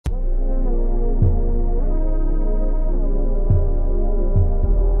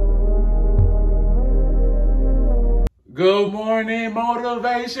Good morning,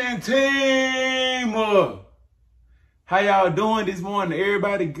 motivation team. How y'all doing this morning?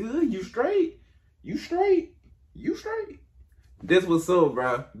 Everybody good? You straight? You straight? You straight? This what's up,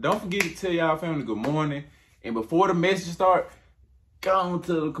 bro. Don't forget to tell y'all family good morning. And before the message start, come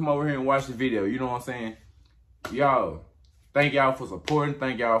over here and watch the video. You know what I'm saying? Y'all, thank y'all for supporting.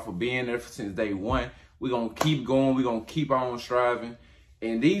 Thank y'all for being there since day one. We're going to keep going. We're going to keep on striving.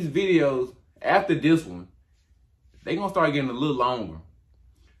 And these videos, after this one, they gonna start getting a little longer,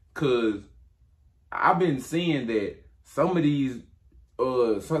 cause I've been seeing that some of these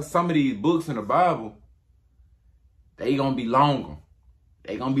books in the Bible, they gonna be longer.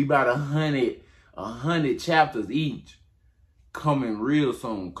 They gonna be about 100 chapters each, coming real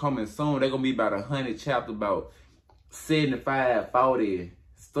soon. They gonna be about 100 chapters, about 75, 40,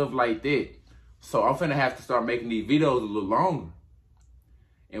 stuff like that. So I'm finna have to start making these videos a little longer.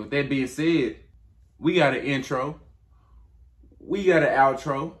 And with that being said, we got an intro. We got an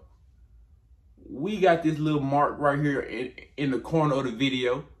outro. We got this little mark right here in the corner of the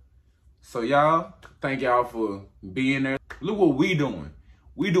video. So y'all, thank y'all for being there. Look what we doing.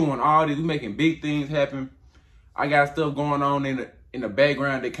 We doing all this. We making big things happen. I got stuff going on in the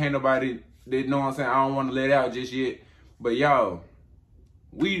background that can't nobody, that know what I'm saying, I don't want to let out just yet. But y'all,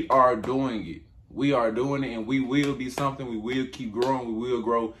 we are doing it. We are doing it, and we will be something. We will keep growing. We will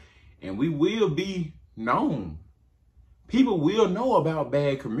grow, and we will be known. People will know about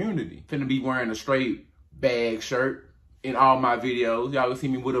Bag Community. Finna be wearing a straight bag shirt in all my videos. Y'all will see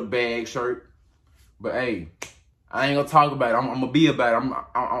me with a bag shirt. But hey, I ain't gonna talk about it. I'm gonna be about it.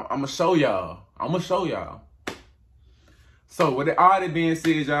 I'm gonna show y'all. I'm gonna show y'all. So with all that being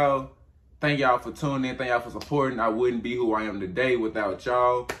said, y'all, thank y'all for tuning in. Thank y'all for supporting. I wouldn't be who I am today without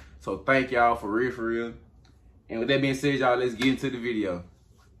y'all. So thank y'all for real. And with that being said, y'all, let's get into the video.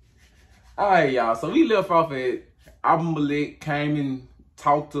 All right, y'all. So we left off at Abimelech came and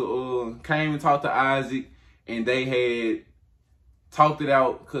talked to Isaac, and they had talked it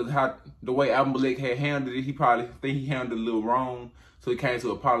out, because the way Abimelech had handled it, he probably think he handled it a little wrong, so he came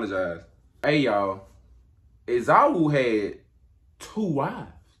to apologize. Hey y'all, Esau had 2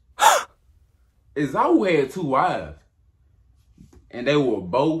 wives. Esau had 2 wives, and they were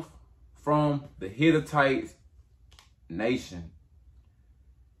both from the Hittite nation.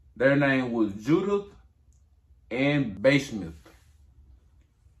 Their name was Judith and Bashmith,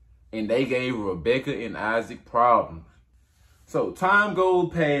 and they gave Rebecca and Isaac problems. So time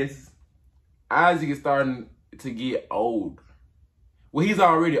goes past. Isaac is starting to get old. Well, he's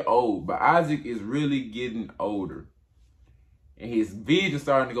already old, but Isaac is really getting older, and his vision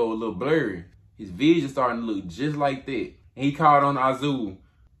starting to go a little blurry. His vision starting to look just like that. And he called on Azul.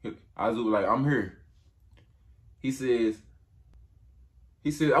 Azul was like, "I'm here." He says,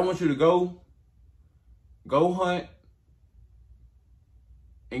 "I want you to go hunt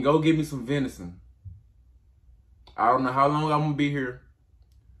and go get me some venison. I don't know how long I'm gonna be here,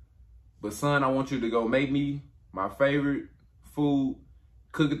 but son, I want you to go make me my favorite food,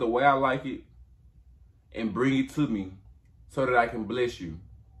 cook it the way I like it, and bring it to me so that I can bless you."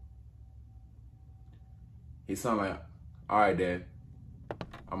 His son like, "All right, Dad,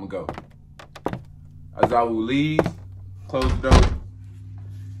 I'm gonna go." Azul leaves, close the door,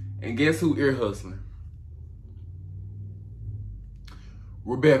 and guess who ear hustling?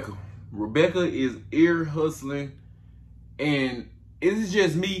 Rebecca. Rebecca is ear hustling. And is it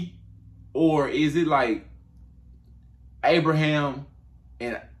just me, or is it like Abraham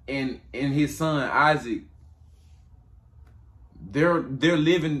and his son Isaac? They're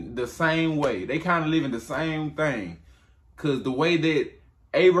living the same way. They kind of living the same thing, because the way that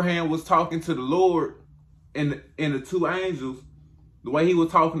Abraham was talking to the Lord and the 2 angels, the way he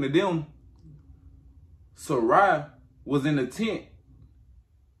was talking to them, Sarai was in the tent.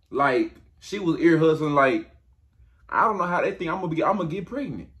 Like, she was ear hustling, like, I don't know how they think I'm gonna get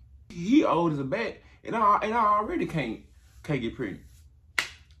pregnant. He old as a bat, and I already can't get pregnant.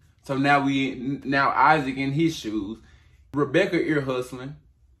 So now Isaac in his shoes, Rebecca ear hustling,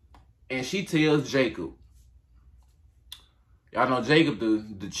 and she tells Jacob. Y'all know Jacob,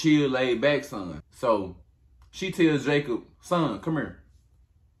 the chill, laid back son. So she tells Jacob, "Son, come here.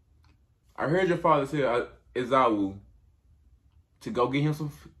 I heard your father tell Esau to go get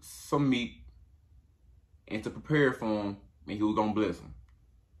him some meat and to prepare for him, and he was gonna bless him.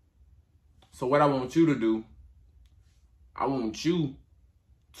 So what I want you to do, I want you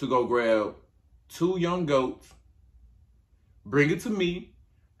to go grab 2 young goats, bring it to me,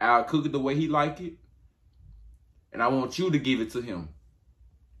 I'll cook it the way he like it, and I want you to give it to him,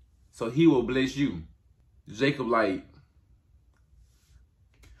 so he will bless you." Jacob like,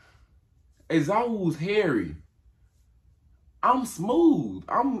 Esau's hairy. I'm smooth.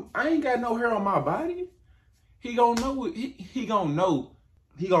 I ain't got no hair on my body. He gonna know it. He gonna know.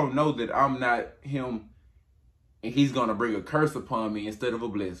 He gonna know that I'm not him, and he's gonna bring a curse upon me instead of a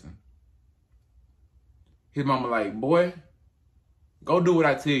blessing. His mama like, boy, go do what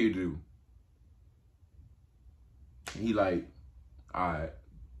I tell you to do. And he like, all right.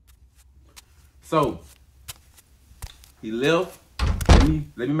 So he left.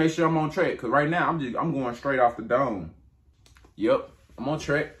 Let me make sure I'm on track, cause right now I'm going straight off the dome. Yep, I'm on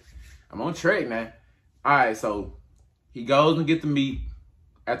track. I'm on track now. All right, so he goes and get the meat.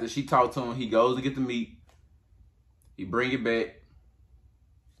 After she talked to him, he goes to get the meat. He bring it back.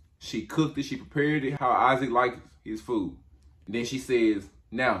 She cooked it. She prepared it how Isaac likes his food. And then she says,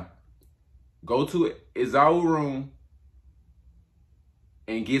 now, go to Esau's room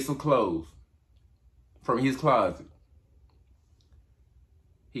and get some clothes from his closet.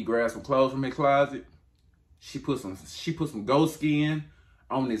 He grabbed some clothes from his closet. She put some goat skin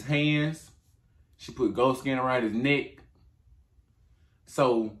on his hands. She put goat skin around his neck.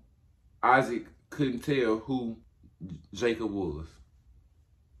 So Isaac couldn't tell who Jacob was.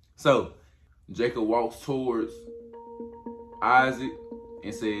 So Jacob walks towards Isaac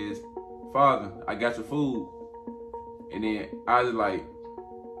and says, Father, I got your food. And then Isaac like,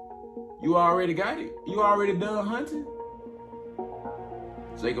 you already got it? You already done hunting?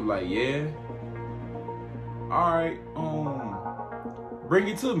 Jacob like, yeah. All right, bring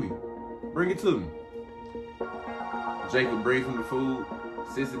it to me. Bring it to me. Jacob brings him the food,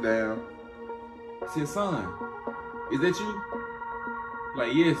 sits it down. Says, son, is that you?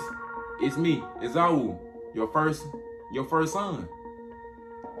 Like, yes, it's me, Esau, your first son.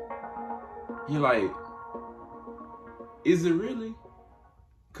 He like, is it really?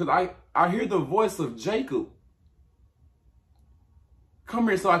 Cause I hear the voice of Jacob. Come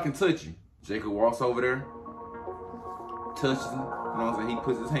here so I can touch you. Jacob walks over there, touches him. You know what I'm saying? He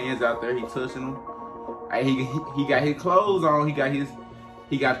puts his hands out there. He touching him. He got his clothes on. He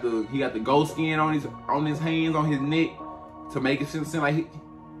got the goat skin on his hands, on his neck, to make it seem like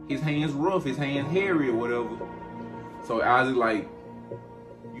his hands rough, his hands hairy or whatever. So Isaac like,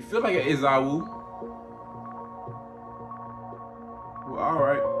 you feel like an Esau? Well, all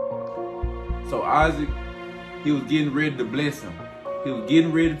right. So Isaac, he was getting ready to bless him. He was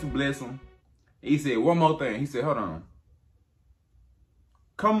getting ready to bless him. He said, one more thing. He said, hold on.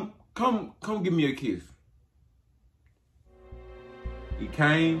 Come give me a kiss. He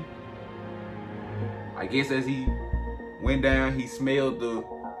came. I guess as he went down, he smelled the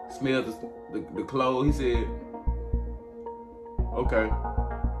clothes. He said, okay.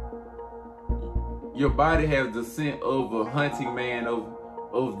 Your body has the scent of a hunting man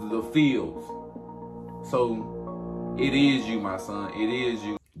of the fields. So it is you, my son. It is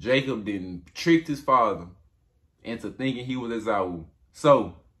you. Jacob then tricked his father into thinking he was Esau.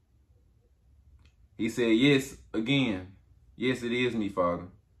 So he said, yes, again. Yes, it is me, father.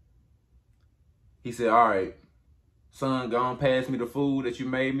 He said, all right, son, go on pass me the food that you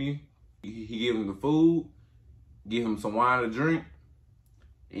made me. He gave him the food, give him some wine to drink.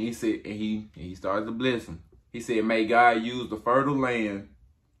 And he said, and he started to bless him. He said, may God use the fertile land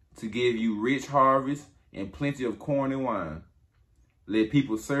to give you rich harvest and plenty of corn and wine. Let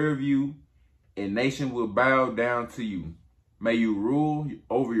people serve you, and nation will bow down to you. May you rule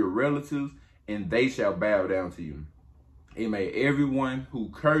over your relatives, and they shall bow down to you. And may everyone who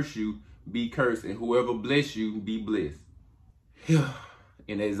curse you be cursed, and whoever bless you be blessed.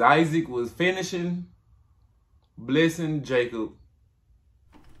 And as Isaac was finishing blessing Jacob,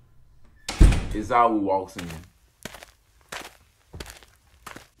 Esau walks in.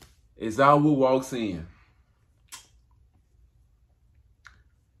 Esau walks in.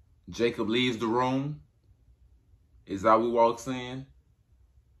 Jacob leaves the room. Esau walks in.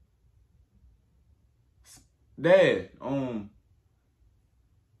 Dad,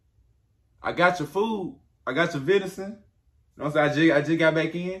 I got your food. I got your venison. You know what I'm saying? I just got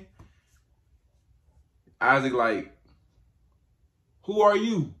back in. Isaac like, who are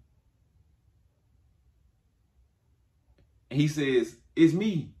you? And he says, it's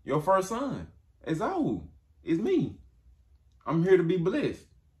me, your first son. Esau, it's me. I'm here to be blessed.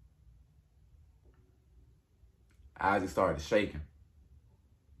 Isaac started shaking.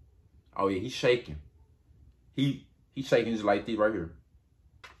 Oh yeah, he's shaking. He's shaking just like this right here.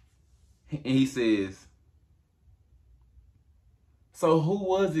 And he says, so who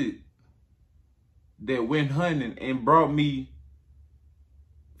was it that went hunting and brought me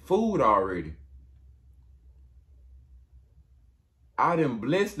food already? I done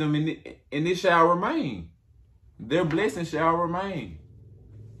blessed them, and it shall remain. Their blessing shall remain.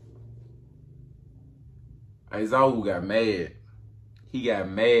 Esau got mad. He got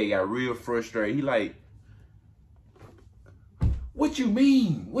mad, got real frustrated. He like, what you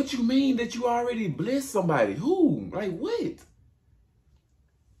mean? What you mean that you already blessed somebody? Who? Like what?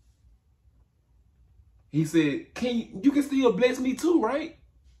 He said, you can still bless me too, right?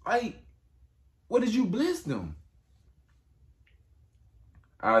 Like, what did you bless them?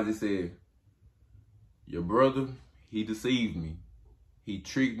 Isaac said, your brother, he deceived me. He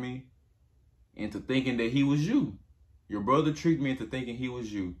tricked me into thinking that he was you. Your brother tricked me into thinking he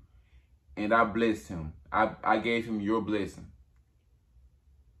was you. And I blessed him. I gave him your blessing.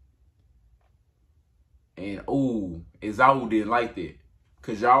 And Esau didn't like that.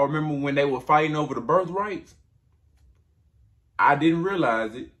 Because y'all remember when they were fighting over the birthrights? I didn't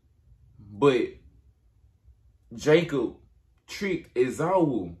realize it. But Jacob tricked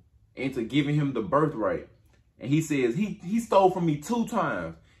Esau into giving him the birthright. And he says, he stole from me 2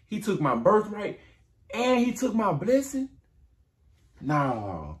 times. He took my birthright and he took my blessing.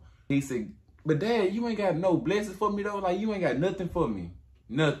 No. He said, but Dad, you ain't got no blessings for me though. Like you ain't got nothing for me.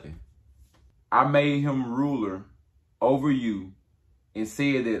 Nothing. I made him ruler over you and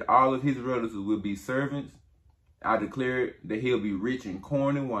said that all of his relatives will be servants. I declared that he'll be rich in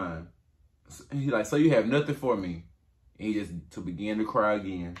corn and wine. He's like, so you have nothing for me. And he just to begin to cry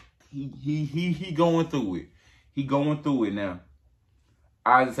again. He going through it. He going through it now.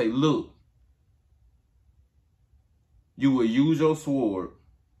 I just say, look, you will use your sword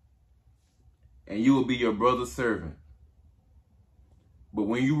and you will be your brother's servant. But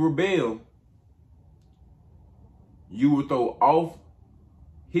when you rebel, you will throw off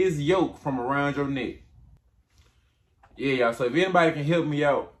his yoke from around your neck. Yeah, y'all. So if anybody can help me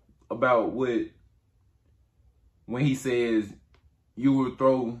out about when he says you will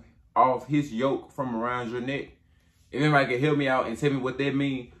throw off his yoke from around your neck, if anybody can help me out and tell me what that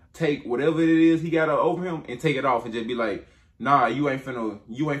means, take whatever it is he got over him and take it off and just be like, nah, you ain't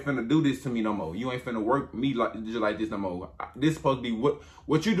finna do this to me no more. You ain't finna work me just like this no more. This supposed to be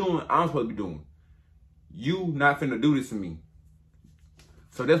what you doing, I'm supposed to be doing. You not finna do this to me.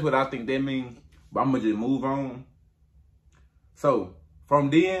 So that's what I think that means. But I'm gonna just move on. So from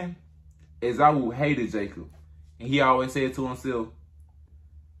then, Esau hated Jacob. And he always said to himself,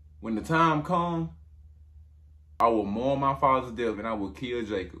 when the time comes, I will mourn my father's death and I will kill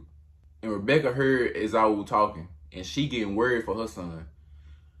Jacob. And Rebecca heard Esau talking and she getting worried for her son.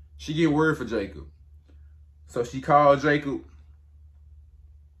 She get worried for Jacob. So she called Jacob.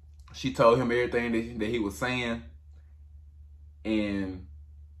 She told him everything that he was saying. And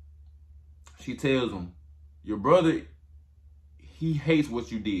she tells him, your brother, he hates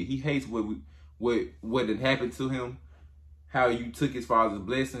what you did. He hates what had happened to him, how you took his father's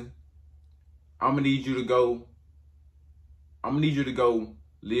blessing. I'm gonna need you to go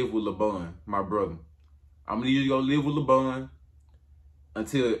live with Laban, my brother. I'm gonna need you to go live with Laban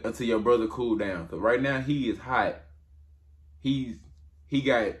until your brother cool down. Cause right now he is hot. He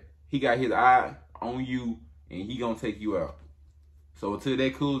got his eye on you and he gonna take you out. So until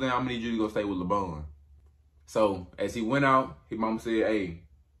that cools down, I'm gonna need you to go stay with Laban. So as he went out, his mom said, hey,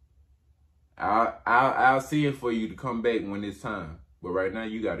 I'll see it for you to come back when it's time. But right now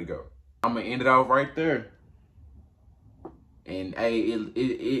you gotta go. I'm gonna end it off right there. And hey,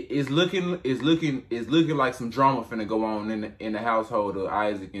 it's looking like some drama finna go on in the household of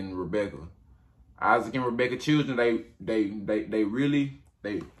Isaac and Rebecca. Isaac and Rebecca children, they really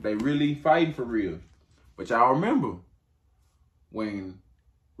fighting for real. But y'all remember when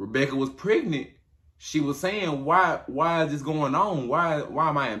Rebecca was pregnant, she was saying, why is this going on? Why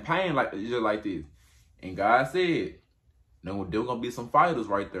am I in pain just like this? And God said, no, there gonna be some fighters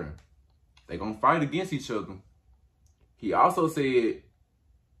right there. They gonna fight against each other. He also said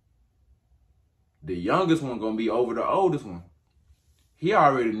the youngest one gonna be over the oldest one. He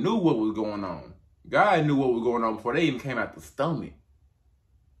already knew what was going on. God knew what was going on before they even came out the stomach.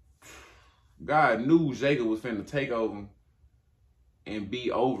 God knew Jacob was finna take over and be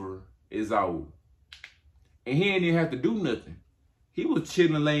over Esau. And he didn't even have to do nothing. He was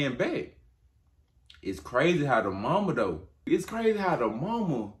chilling, laying back. It's crazy how the mama though. It's crazy how the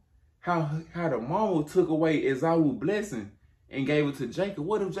mama took away Esau's blessing and gave it to Jacob.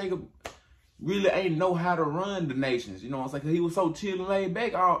 What if Jacob really ain't know how to run the nations? You know what I'm saying? 'Cause he was so chill and laid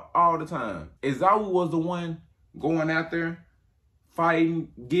back all the time. Esau was the one going out there,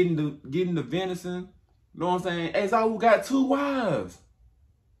 fighting, getting the venison. You know what I'm saying? Esau got 2 wives.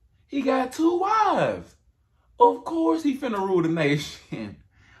 He got 2 wives. Of course he finna rule the nation.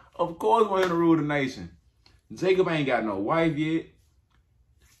 Of course we're finna rule the nation. Jacob ain't got no wife yet.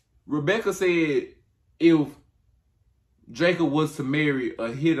 Rebecca said if Jacob was to marry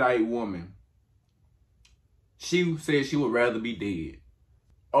a Hittite woman, She said she would rather be dead.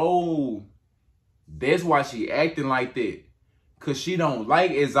 Oh, that's why she acting like that. Because she don't like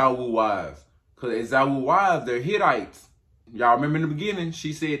Esawu wives. Because Esawu wives, they're Hittites. Y'all remember in the beginning,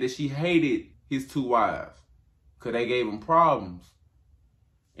 she said that she hated his 2 wives. Because they gave him problems.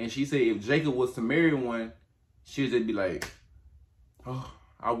 And she said if Jacob was to marry one, she would just be like, oh,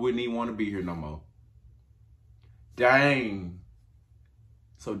 I wouldn't even want to be here no more. Dang.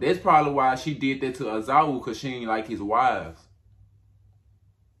 So that's probably why she did that to Esawu, because she didn't like his wives.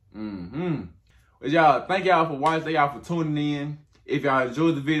 But y'all, thank y'all for watching. Thank y'all for tuning in. If y'all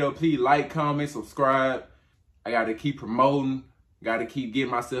enjoyed the video, please like, comment, subscribe. I got to keep promoting. Got to keep getting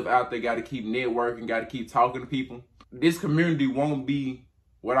myself out there. Got to keep networking. Got to keep talking to people. This community won't be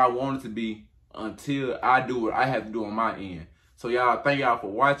what I want it to be until I do what I have to do on my end. So y'all, thank y'all for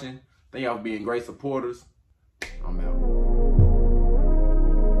watching. Thank y'all for being great supporters. I'm out.